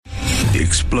The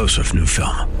explosive new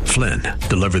film, Flynn,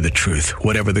 deliver the truth,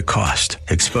 whatever the cost,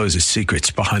 exposes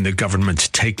secrets behind the government's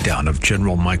takedown of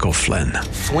General Michael Flynn.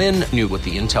 Flynn knew what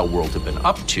the intel world had been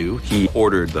up to. He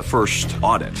ordered the first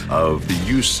audit of the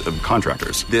use of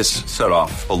contractors. This set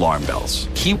off alarm bells.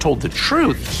 He told the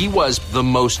truth. He was the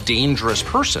most dangerous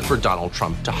person for Donald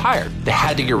Trump to hire. They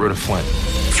had to get rid of Flynn.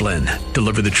 Flynn,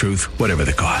 deliver the truth, whatever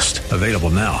the cost. Available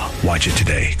now. Watch it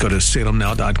today. Go to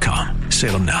salemnow.com.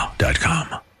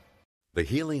 salemnow.com. The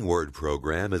Healing Word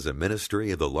program is a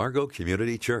ministry of the Largo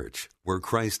Community Church, where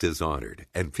Christ is honored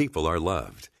and people are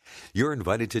loved. You're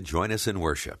invited to join us in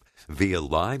worship via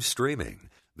live streaming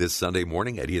this Sunday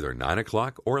morning at either 9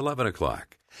 o'clock or 11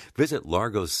 o'clock. Visit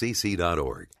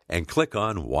largocc.org and click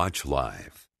on Watch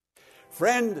Live.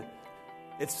 Friend,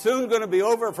 it's soon going to be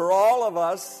over for all of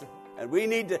us, and we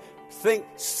need to think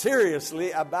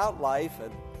seriously about life.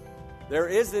 And there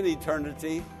is an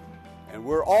eternity, and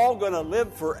we're all going to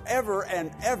live forever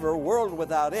and ever, world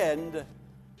without end,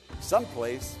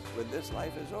 someplace when this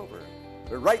life is over.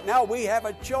 But right now we have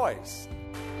a choice.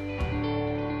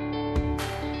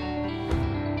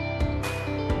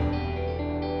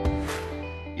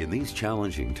 In these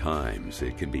challenging times,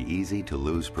 it can be easy to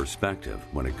lose perspective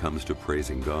when it comes to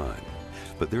praising God.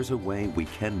 But there's a way we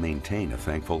can maintain a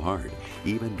thankful heart,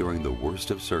 even during the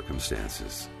worst of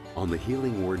circumstances. On the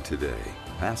Healing Word today,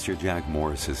 Pastor Jack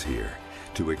Morris is here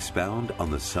to expound on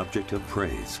the subject of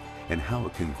praise and how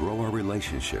it can grow our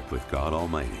relationship with God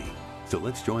Almighty. So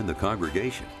let's join the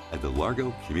congregation at the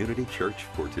Largo Community Church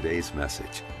for today's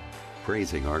message,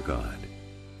 Praising Our God.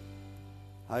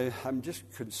 I'm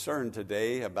just concerned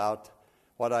today about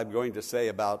what I'm going to say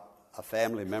about a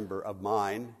family member of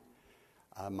mine.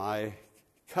 My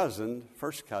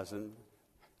first cousin,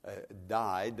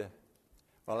 died.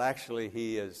 Well, actually,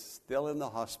 he is still in the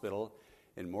hospital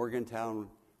in Morgantown,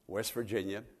 West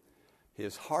Virginia.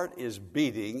 His heart is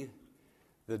beating.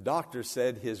 The doctor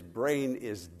said his brain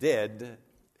is dead.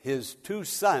 His 2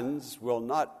 sons will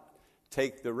not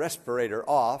take the respirator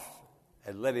off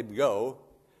and let him go.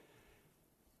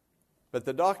 But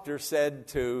the doctor said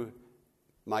to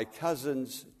my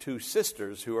cousin's 2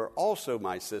 sisters, who are also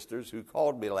my sisters, who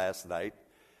called me last night,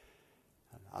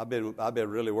 I've been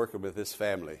really working with this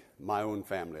family, my own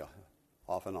family,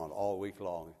 off and on, all week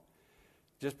long.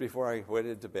 Just before I went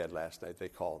into bed last night, they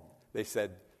called. They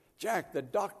said, Jack, the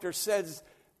doctor says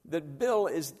that Bill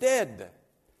is dead.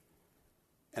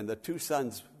 And the 2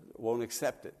 sons won't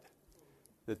accept it.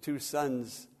 The 2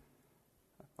 sons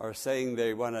are saying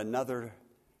they want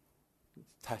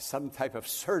some type of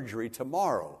surgery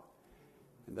tomorrow.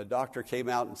 And the doctor came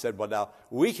out and said, well, now,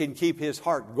 we can keep his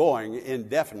heart going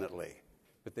indefinitely.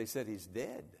 But they said he's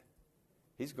dead.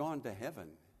 He's gone to heaven.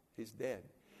 He's dead.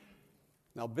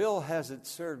 Now, Bill hasn't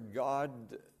served God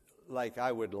like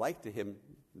I would like to him.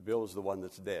 Bill's the one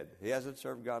that's dead. He hasn't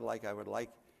served God like I would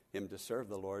like him to serve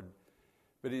the Lord.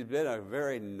 But he's been a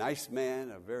very nice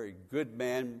man, a very good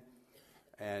man.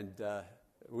 And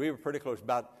we were pretty close.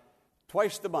 About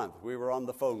twice a month, we were on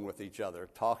the phone with each other,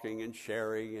 talking and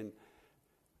sharing.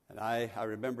 And I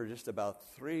remember just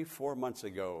about 3-4 months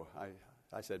ago,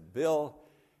 I said, Bill,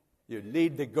 you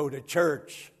need to go to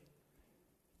church.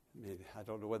 I mean, I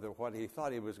don't know what he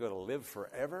thought he was going to live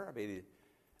forever. I mean, he's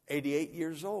 88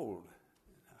 years old.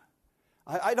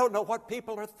 I don't know what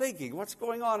people are thinking, what's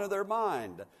going on in their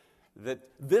mind, that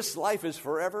this life is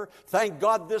forever. Thank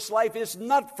God this life is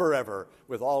not forever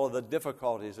with all of the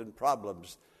difficulties and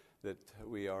problems that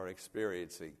we are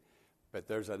experiencing. But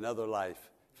there's another life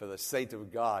for the saint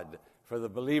of God, for the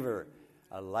believer,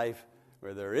 a life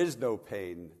where there is no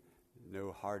pain,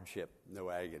 no hardship, no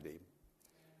agony.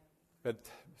 But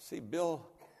see, Bill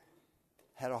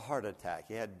had a heart attack.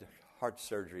 He had heart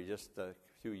surgery just a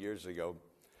few years ago,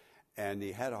 and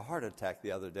he had a heart attack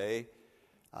the other day.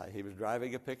 He was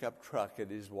driving a pickup truck, and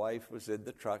his wife was in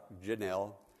the truck,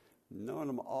 Janelle, known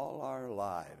him all our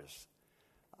lives.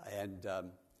 And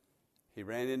he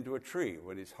ran into a tree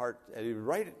when his heart, and he was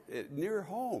right near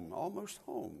home, almost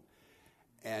home.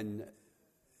 And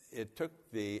it took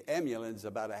the ambulance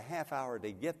about a half hour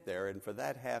to get there, and for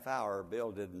that half hour, Bill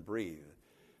didn't breathe.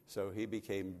 So he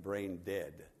became brain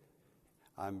dead.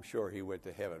 I'm sure he went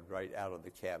to heaven right out of the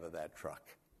cab of that truck.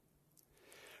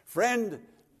 Friend,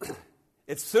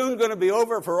 it's soon going to be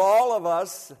over for all of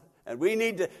us, and we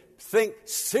need to think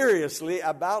seriously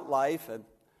about life. And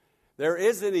there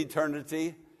is an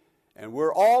eternity, and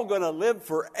we're all going to live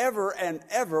forever and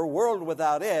ever, world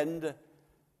without end,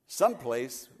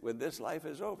 someplace when this life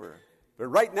is over. But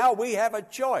right now we have a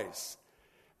choice.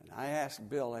 And I asked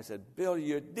Bill, I said, Bill,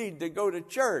 you need to go to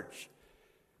church.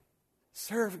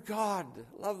 Serve God.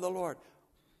 Love the Lord.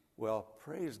 Well,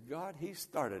 praise God, he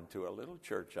started to a little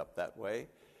church up that way.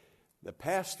 The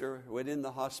pastor went in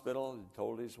the hospital and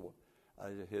told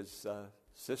his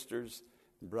sisters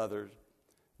and brothers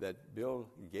that Bill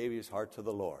gave his heart to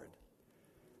the Lord.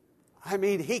 I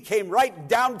mean, he came right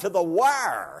down to the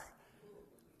wire.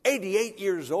 88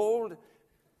 years old,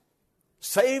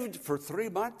 saved for 3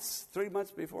 months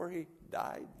before he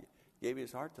died, gave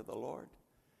his heart to the Lord.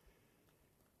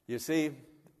 You see,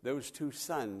 those two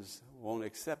sons won't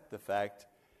accept the fact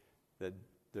that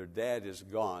their dad is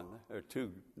gone. They're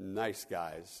two nice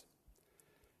guys.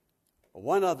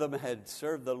 One of them had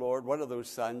served the Lord. One of those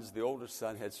sons, the oldest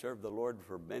son, had served the Lord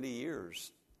for many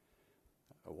years.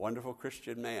 A wonderful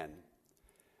Christian man.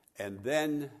 And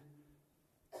then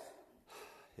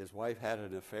his wife had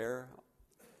an affair,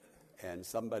 and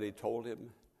somebody told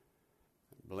him.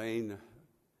 Blaine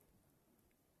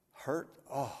hurt.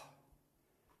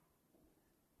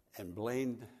 And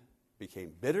Blaine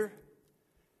became bitter,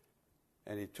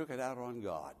 and he took it out on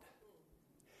God.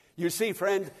 You see,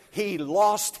 friend, he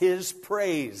lost his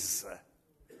praise.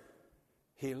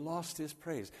 He lost his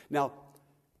praise. Now,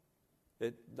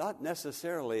 it's not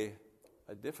necessarily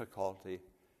a difficulty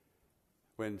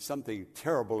when something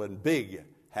terrible and big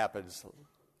happens,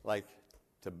 like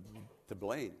to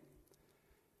Blaine.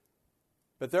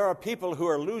 But there are people who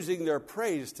are losing their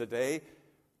praise today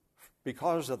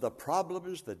because of the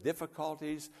problems, the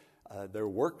difficulties, their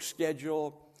work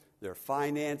schedule, their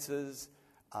finances,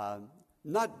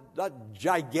 not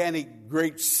gigantic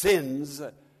great sins,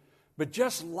 but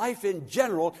just life in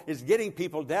general is getting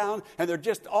people down, and they're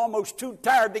just almost too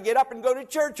tired to get up and go to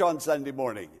church on Sunday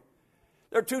morning.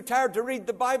 They're too tired to read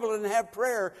the Bible and have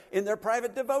prayer in their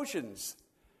private devotions.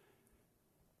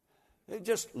 They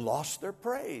just lost their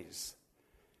praise.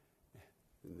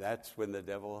 And that's when the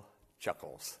devil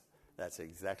chuckles. That's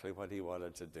exactly what he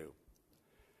wanted to do.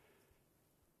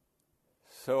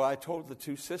 So I told the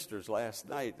two sisters last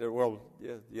night,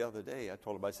 the other day, I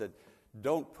told them, I said,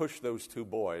 don't push those two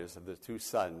boys, the two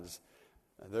sons.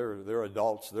 They're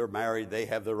adults, they're married, they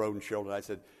have their own children. I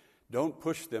said, don't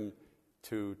push them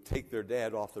to take their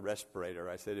dad off the respirator.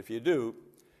 I said, if you do,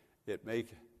 it may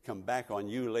come back on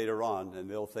you later on, and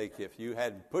they'll think if you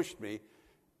hadn't pushed me,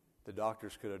 the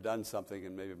doctors could have done something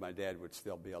and maybe my dad would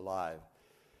still be alive.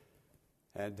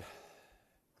 And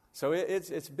so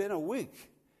it's been a week,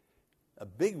 a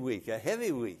big week, a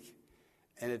heavy week,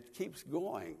 and it keeps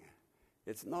going.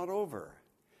 It's not over.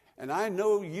 And I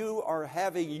know you are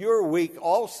having your week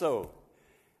also.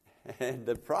 And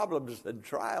the problems and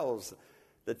trials,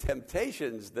 the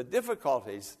temptations, the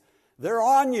difficulties, they're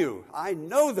on you. I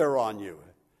know they're on you.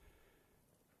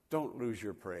 Don't lose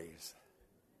your praise.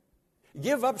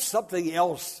 Give up something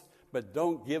else, but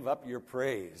don't give up your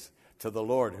praise to the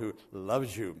Lord who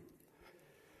loves you.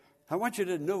 I want you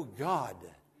to know God.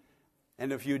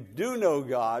 And if you do know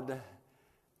God,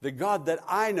 the God that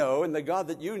I know and the God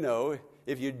that you know,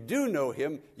 if you do know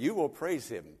him, you will praise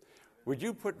him. Would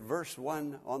you put verse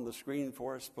 1 on the screen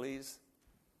for us, please?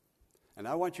 And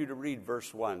I want you to read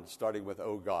verse 1, starting with,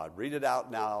 O God. Read it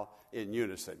out now in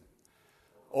unison.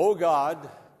 O God,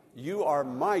 you are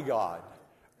my God.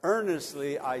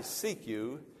 Earnestly I seek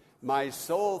you. My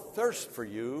soul thirsts for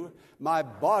you. My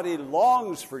body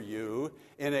longs for you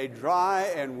in a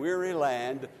dry and weary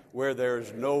land where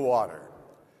there's no water.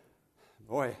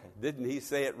 Boy, didn't he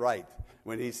say it right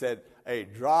when he said, a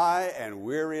dry and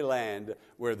weary land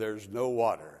where there's no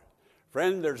water.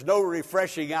 Friend, there's no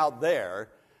refreshing out there.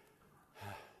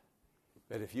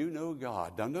 But if you know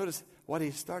God, now notice what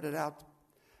he started out,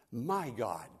 my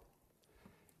God.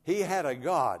 He had a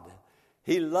God.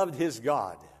 He loved his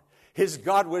God. His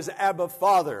God was Abba,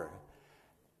 Father.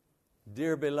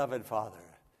 Dear beloved Father.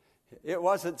 It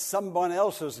wasn't someone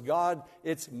else's God.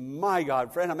 It's my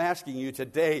God. Friend, I'm asking you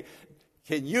today,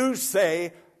 can you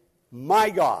say, my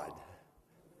God?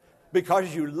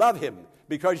 Because you love him,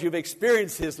 because you've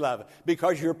experienced his love,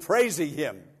 because you're praising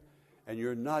him, and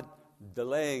you're not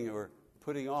delaying or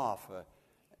putting off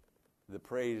the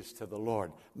praise to the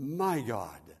Lord. My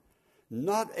God,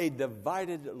 not a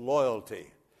divided loyalty.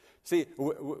 See,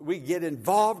 we get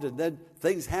involved and then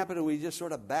things happen and we just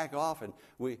sort of back off and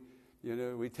we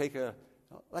take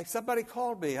like somebody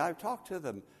called me. I've talked to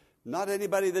them. Not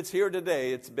anybody that's here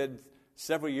today. It's been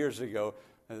several years ago.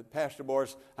 Pastor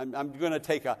Morris, I'm going to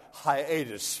take a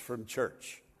hiatus from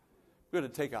church. I'm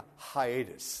going to take a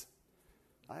hiatus.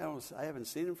 I haven't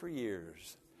seen him for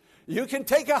years. You can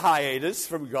take a hiatus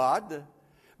from God,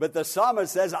 but the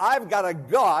psalmist says, I've got a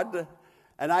God,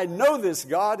 and I know this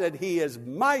God, and he is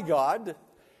my God.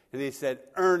 And he said,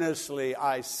 earnestly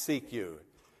I seek you.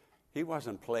 He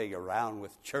wasn't playing around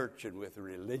with church and with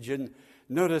religion.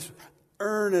 Notice,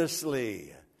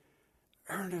 earnestly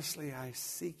I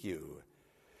seek you.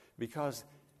 Because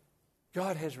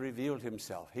God has revealed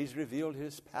himself. He's revealed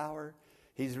his power.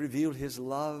 He's revealed his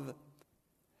love.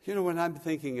 You know, when I'm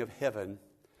thinking of heaven,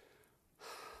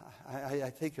 I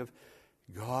think of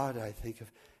God. I think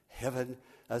of heaven.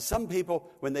 Some people,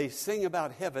 when they sing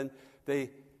about heaven, they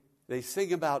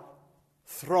sing about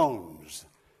thrones.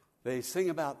 They sing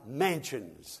about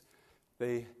mansions.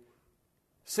 They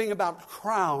sing about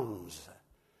crowns.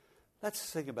 Let's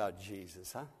sing about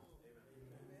Jesus, huh?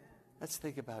 Let's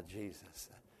think about Jesus.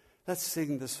 Let's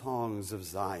sing the songs of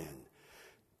Zion.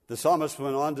 The psalmist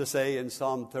went on to say in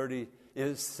Psalm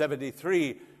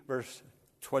 73, verse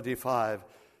 25,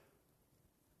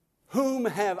 "Whom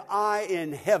have I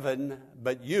in heaven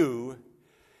but you?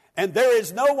 And there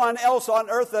is no one else on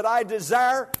earth that I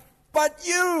desire but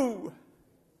you."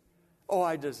 Oh,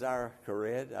 I desire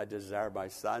Corinne. I desire my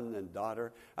son and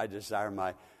daughter. I desire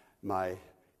my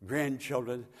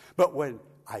grandchildren. But when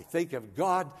I think of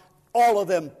God, all of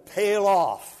them pale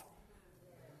off.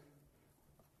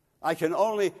 I can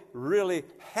only really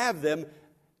have them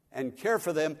and care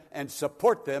for them and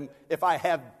support them if I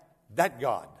have that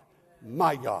God,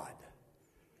 my God.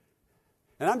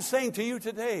 And I'm saying to you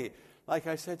today, like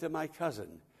I said to my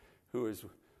cousin, who is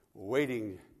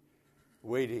waiting,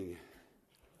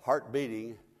 heart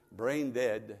beating, brain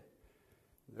dead,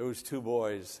 those two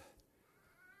boys,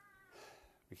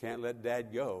 we can't let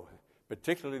Dad go,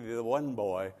 particularly the one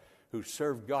boy who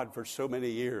served God for so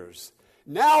many years.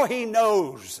 Now he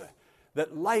knows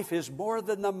that life is more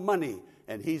than the money,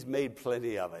 and he's made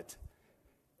plenty of it.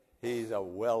 He's a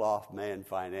well-off man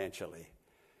financially.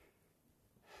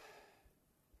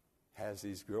 Has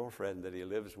his girlfriend that he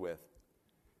lives with.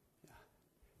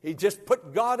 He just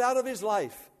put God out of his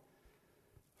life.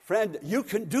 Friend, you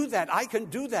can do that. I can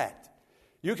do that.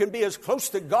 You can be as close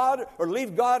to God or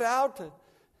leave God out.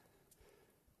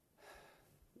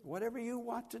 Whatever you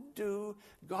want to do,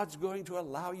 God's going to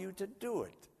allow you to do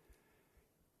it.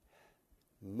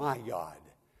 My God.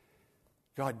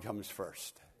 God comes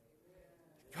first.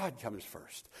 God comes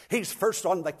first. He's first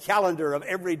on the calendar of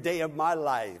every day of my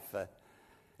life.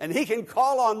 And he can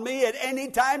call on me at any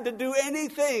time to do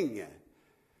anything.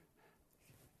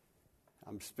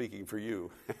 I'm speaking for you,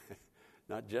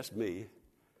 not just me,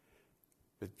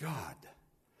 but God.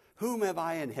 Whom have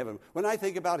I in heaven? When I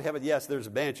think about heaven, yes, there's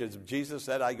mansions. Jesus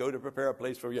said, I go to prepare a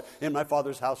place for you. In my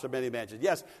Father's house are many mansions.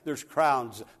 Yes, there's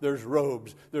crowns, there's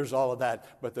robes, there's all of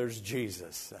that, but there's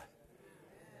Jesus.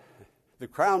 The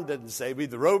crown didn't save me,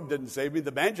 the robe didn't save me,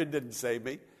 the mansion didn't save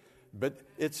me, but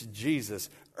it's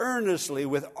Jesus. Earnestly,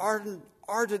 with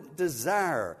ardent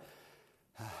desire.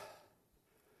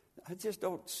 I just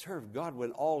don't serve God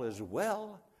when all is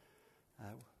well,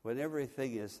 when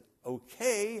everything is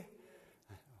okay.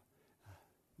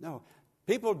 No,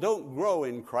 people don't grow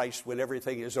in Christ when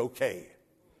everything is okay.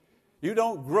 You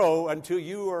don't grow until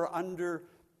you are under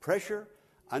pressure,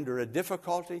 under a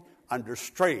difficulty, under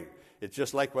strain. It's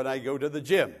just like when I go to the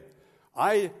gym.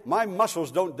 My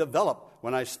muscles don't develop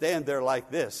when I stand there like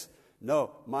this.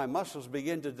 No, my muscles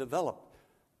begin to develop.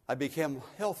 I become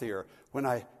healthier when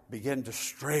I begin to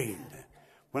strain,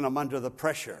 when I'm under the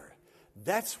pressure.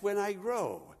 That's when I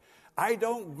grow. I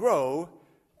don't grow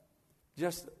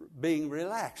just being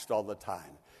relaxed all the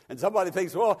time. And somebody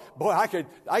thinks, well, boy, I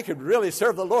could really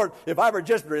serve the Lord if I were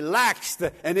just relaxed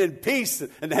and in peace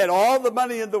and had all the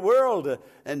money in the world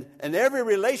and every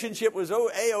relationship was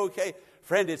A-okay.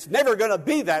 Friend, it's never going to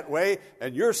be that way,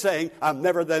 and you're saying, I'm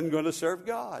never then going to serve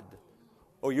God.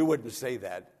 Oh, you wouldn't say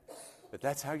that, but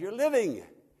that's how you're living.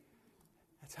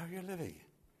 That's how you're living.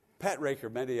 Pat Raker,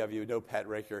 many of you know Pat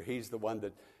Raker. He's the one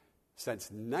that since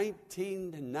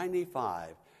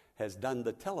 1995 has done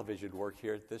the television work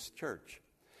here at this church.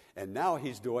 And now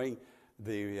he's doing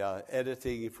the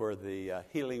editing for the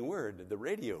Healing Word, the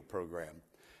radio program.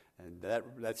 And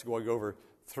that's going over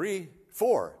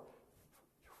four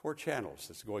channels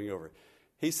that's going over.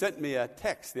 He sent me a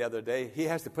text the other day. He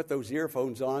has to put those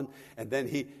earphones on, and then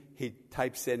he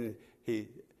types in, he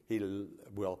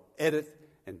will edit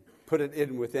and put it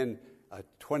in within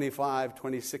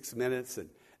 26 minutes and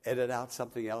edit out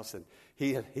something else. And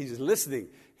he's listening.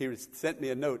 He sent me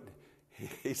a note.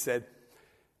 He said,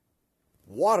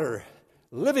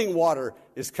 living water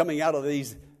is coming out of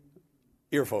these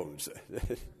earphones.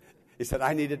 He said,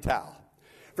 I need a towel.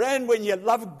 Friend, when you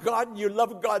love God, you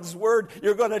love God's Word,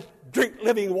 you're going to drink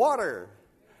living water.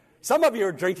 Some of you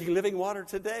are drinking living water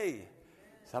today.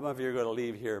 Some of you are going to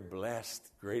leave here blessed,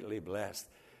 greatly blessed,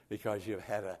 because you've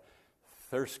had a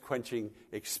thirst-quenching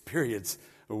experience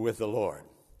with the Lord.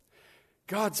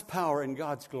 God's power and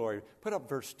God's glory. Put up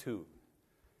verse 2.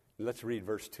 Let's read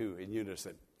verse 2 in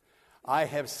unison. I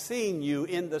have seen you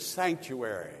in the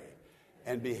sanctuary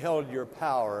and beheld your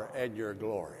power and your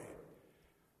glory.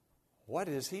 What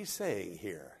is he saying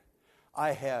here?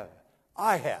 I have.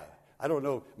 I don't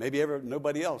know, maybe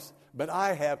nobody else, but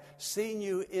I have seen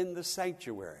you in the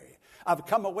sanctuary. I've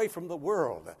come away from the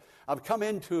world. I've come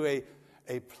into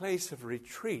a place of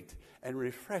retreat and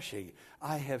refreshing.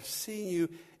 I have seen you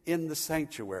in the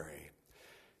sanctuary.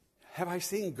 Have I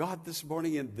seen God this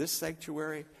morning in this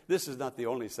sanctuary? This is not the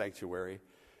only sanctuary.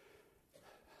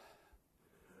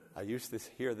 I used to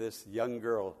hear this young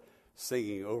girl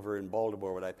singing over in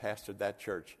Baltimore when I pastored that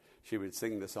church. She would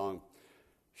sing the song,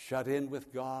 shut in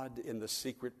with God in the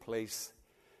secret place,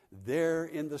 there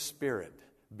in the Spirit,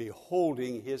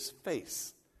 beholding his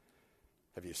face.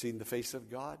 Have you seen the face of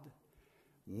God?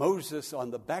 Moses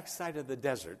on the backside of the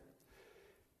desert,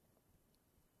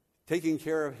 taking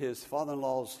care of his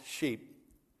father-in-law's sheep,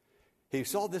 he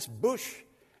saw this bush,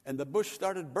 and the bush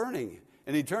started burning,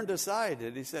 and he turned aside,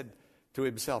 and he said to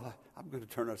himself, I'm going to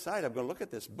turn aside, I'm going to look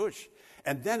at this bush.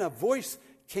 And then a voice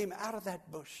came out of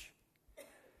that bush.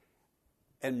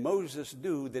 And Moses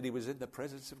knew that he was in the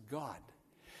presence of God.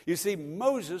 You see,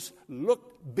 Moses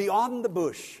looked beyond the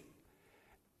bush.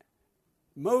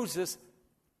 Moses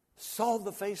saw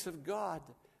the face of God.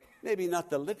 Maybe not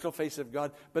the literal face of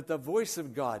God, but the voice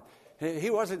of God. He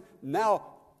wasn't now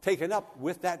taken up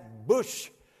with that bush,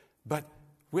 but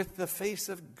with the face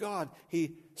of God.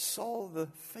 He saw the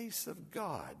face of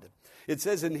God. It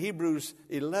says in Hebrews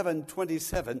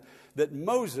 11:27 that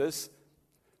Moses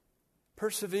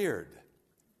persevered.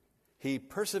 He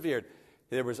persevered.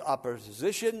 There was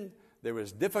opposition, there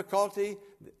was difficulty,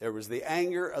 there was the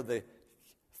anger of the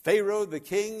Pharaoh, the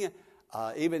king,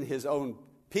 even his own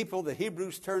people, the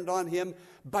Hebrews, turned on him,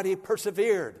 but he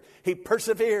persevered. He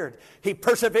persevered. He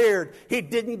persevered. He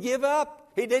didn't give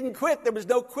up. He didn't quit. There was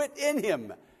no quit in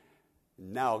him.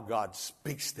 Now God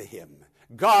speaks to him.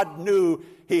 God knew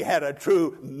he had a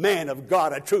true man of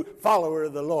God, a true follower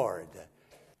of the Lord.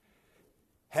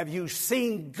 Have you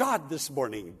seen God this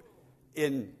morning?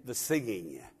 In the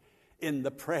singing, in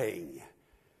the praying?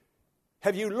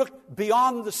 Have you looked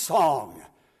beyond the song?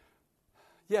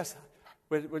 Yes,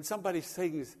 when somebody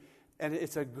sings and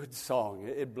it's a good song,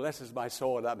 it blesses my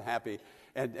soul and I'm happy,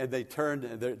 and they turn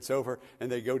and it's over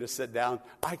and they go to sit down,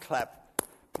 I clap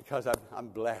because I'm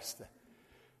blessed.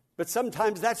 But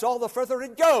sometimes that's all the further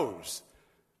it goes.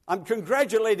 I'm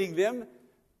congratulating them,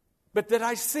 but did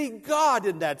I see God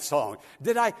in that song?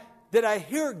 Did I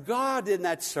hear God in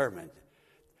that sermon?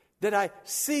 Did I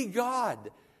see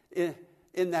God in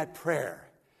that prayer?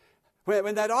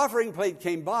 When that offering plate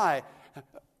came by,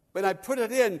 when I put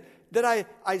it in, did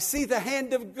I see the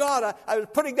hand of God? I was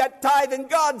putting that tithe in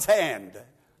God's hand.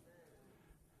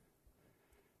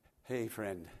 Hey,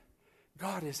 friend,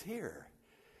 God is here.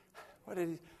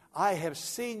 I have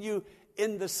seen you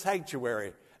in the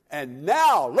sanctuary. And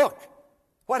now, look,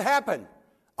 what happened?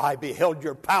 I beheld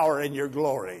your power and your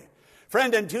glory.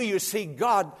 Friend, until you see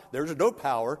God, there's no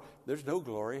power, there's no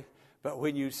glory. But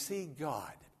when you see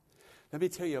God, let me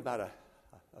tell you about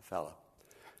a fellow.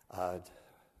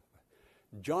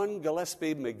 John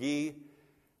Gillespie McGee,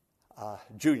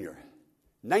 Jr.,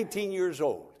 19 years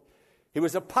old. He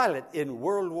was a pilot in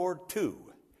World War II.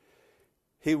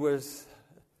 He was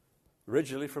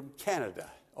originally from Canada,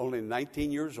 only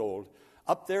 19 years old,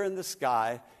 up there in the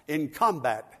sky in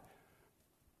combat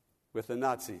with the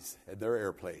Nazis and their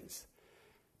airplanes.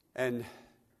 And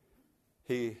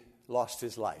he lost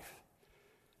his life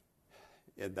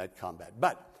in that combat.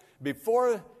 But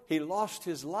before he lost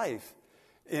his life,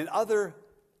 in other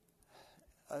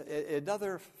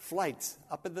flights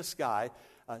up in the sky,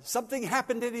 something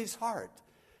happened in his heart.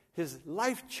 His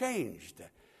life changed.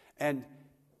 And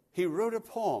he wrote a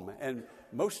poem. And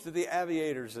most of the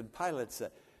aviators and pilots,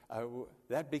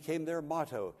 that became their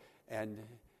motto. And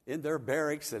in their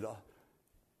barracks and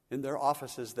in their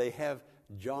offices, they have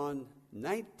John,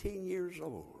 19 years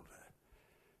old.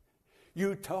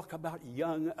 You talk about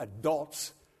young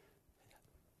adults.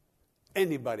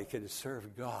 Anybody can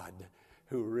serve God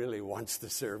who really wants to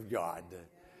serve God.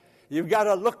 You've got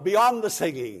to look beyond the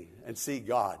singing and see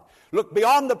God. Look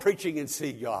beyond the preaching and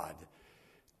see God.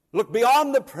 Look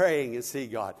beyond the praying and see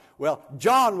God. Well,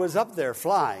 John was up there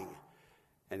flying,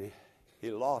 and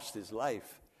he lost his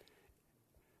life.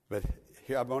 But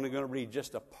here I'm only going to read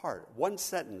just a part, one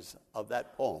sentence of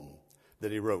that poem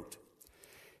that he wrote.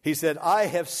 He said, I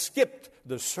have skipped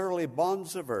the surly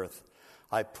bonds of earth.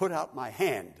 I put out my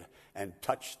hand and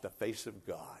touched the face of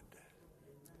God.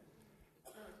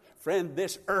 Friend,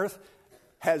 this earth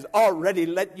has already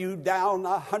let you down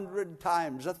 100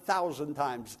 times, 1,000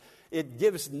 times. It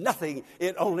gives nothing.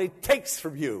 It only takes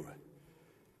from you.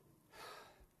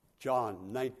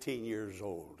 John, 19 years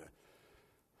old.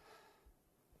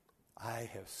 I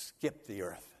have skipped the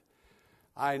earth.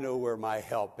 I know where my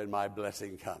help and my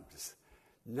blessing comes.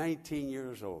 19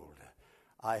 years old.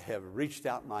 I have reached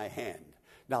out my hand.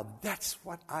 Now, that's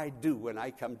what I do when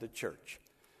I come to church.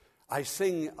 I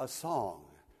sing a song,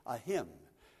 a hymn.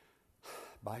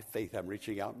 By faith, I'm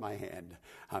reaching out my hand.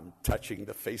 I'm touching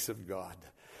the face of God.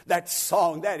 That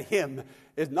song, that hymn,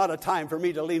 is not a time for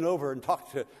me to lean over and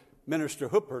talk to Minister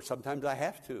Hooper. Sometimes I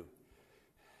have to.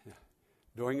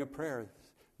 During a prayer,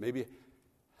 maybe,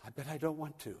 but I don't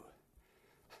want to.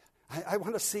 I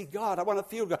want to see God. I want to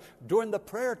feel God. During the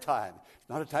prayer time, it's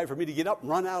not a time for me to get up and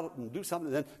run out and do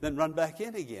something, then run back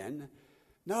in again.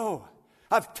 No,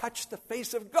 I've touched the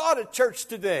face of God at church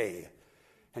today.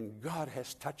 And God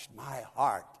has touched my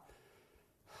heart.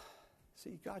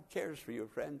 See, God cares for you,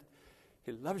 friend.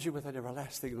 He loves you with an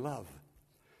everlasting love.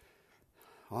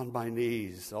 On my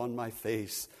knees, on my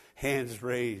face, hands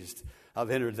raised, I've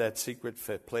entered that secret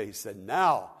place. And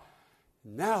now,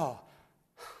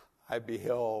 I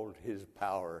beheld his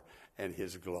power and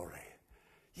his glory.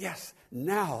 Yes,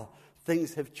 now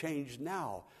things have changed.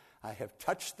 Now I have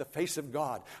touched the face of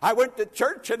God. I went to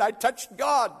church and I touched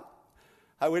God.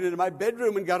 I went into my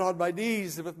bedroom and got on my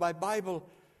knees with my Bible.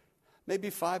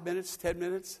 Maybe 5 minutes, 10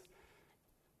 minutes.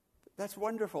 That's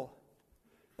wonderful.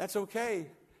 That's okay.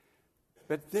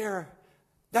 But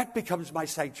that becomes my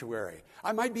sanctuary.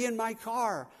 I might be in my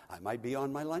car. I might be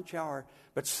on my lunch hour.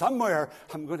 But somewhere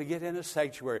I'm going to get in a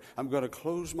sanctuary. I'm going to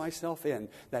close myself in.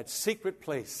 That secret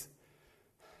place.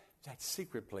 That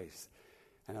secret place.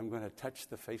 And I'm going to touch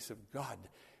the face of God.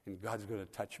 And God's going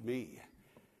to touch me.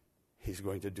 He's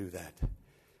going to do that.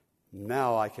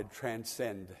 Now I can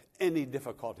transcend any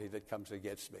difficulty that comes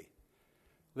against me.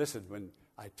 Listen, when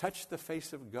I touch the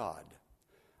face of God,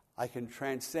 I can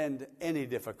transcend any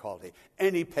difficulty,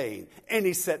 any pain,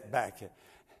 any setback,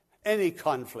 any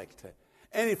conflict,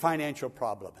 any financial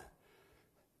problem.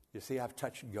 You see, I've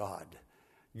touched God.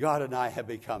 God and I have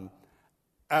become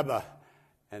Abba,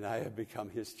 and I have become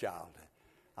his child.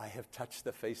 I have touched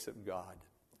the face of God,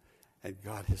 and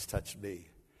God has touched me.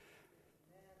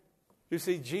 You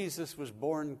see, Jesus was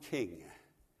born king.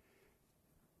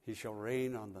 He shall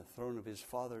reign on the throne of his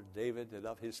father David, and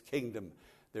of his kingdom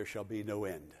there shall be no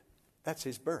end. That's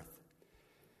his birth.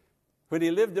 When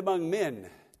he lived among men,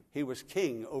 he was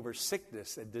king over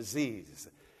sickness and disease.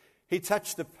 He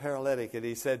touched the paralytic, and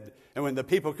he said, and when the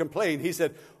people complained, he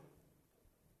said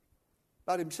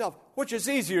about himself, which is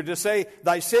easier to say,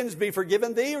 thy sins be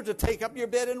forgiven thee, or to take up your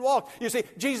bed and walk? You see,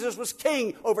 Jesus was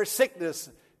king over sickness.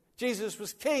 Jesus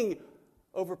was king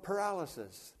over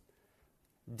paralysis.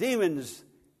 Demons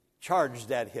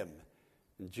charged at him,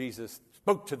 and Jesus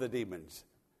spoke to the demons.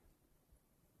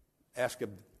 Ask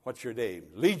him, what's your name?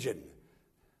 Legion.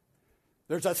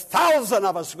 There's 1,000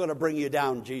 of us going to bring you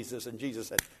down, Jesus. And Jesus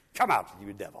said, come out,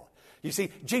 you devil. You see,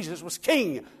 Jesus was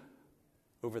king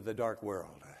over the dark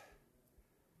world.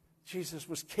 Jesus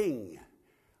was king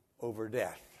over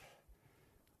death.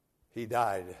 He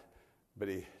died, but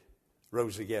he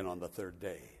rose again on the third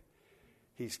day.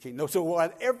 He's king. No, so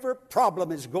whatever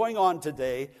problem is going on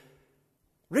today,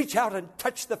 reach out and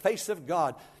touch the face of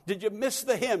God. Did you miss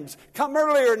the hymns? Come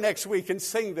earlier next week and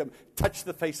sing them. Touch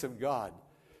the face of God.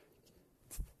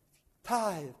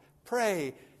 Tithe,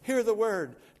 pray, hear the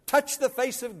word. Touch the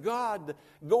face of God.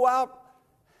 Go out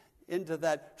into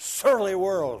that surly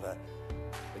world. But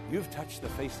you've touched the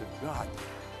face of God.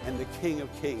 And the King of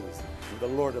Kings and the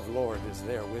Lord of Lords is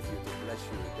there with you to bless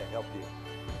you and to help you.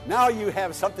 Now you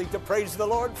have something to praise the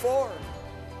Lord for.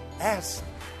 Ask,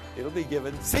 it'll be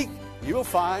given. Seek, you will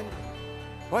find.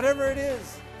 Whatever it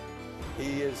is,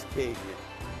 he is king,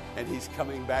 and he's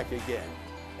coming back again.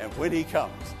 And when he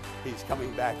comes, he's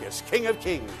coming back as King of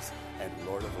Kings and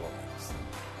Lord of Lords.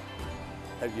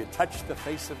 Have you touched the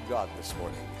face of God this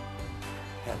morning?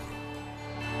 Have you?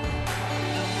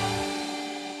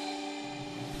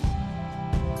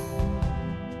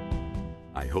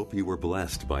 I hope you were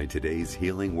blessed by today's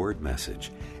Healing Word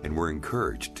message and were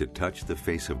encouraged to touch the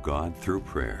face of God through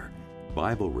prayer,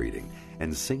 Bible reading,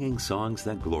 and singing songs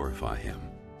that glorify Him.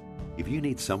 If you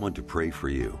need someone to pray for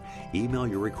you, email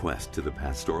your request to the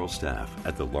pastoral staff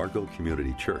at the Largo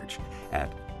Community Church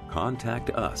at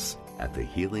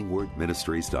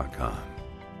contactus@thehealingwordministries.com.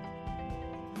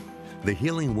 The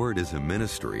Healing Word is a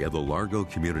ministry of the Largo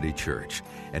Community Church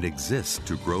and exists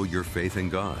to grow your faith in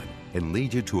God and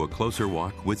lead you to a closer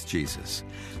walk with Jesus.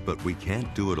 But we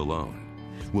can't do it alone.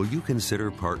 Will you consider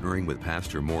partnering with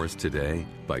Pastor Morris today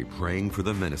by praying for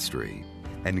the ministry?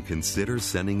 and consider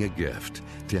sending a gift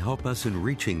to help us in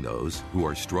reaching those who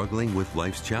are struggling with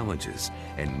life's challenges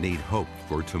and need hope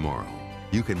for tomorrow.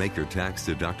 You can make your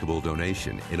tax-deductible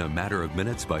donation in a matter of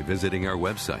minutes by visiting our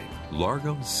website,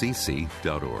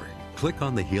 largocc.org. Click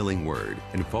on the Healing Word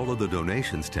and follow the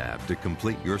Donations tab to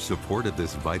complete your support of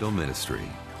this vital ministry.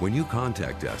 When you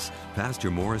contact us, Pastor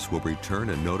Morris will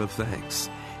return a note of thanks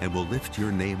and will lift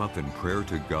your name up in prayer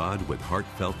to God with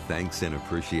heartfelt thanks and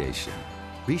appreciation.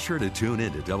 Be sure to tune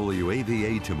in to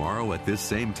WAVA tomorrow at this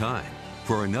same time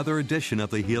for another edition of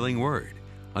the Healing Word.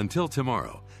 Until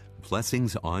tomorrow,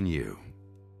 blessings on you.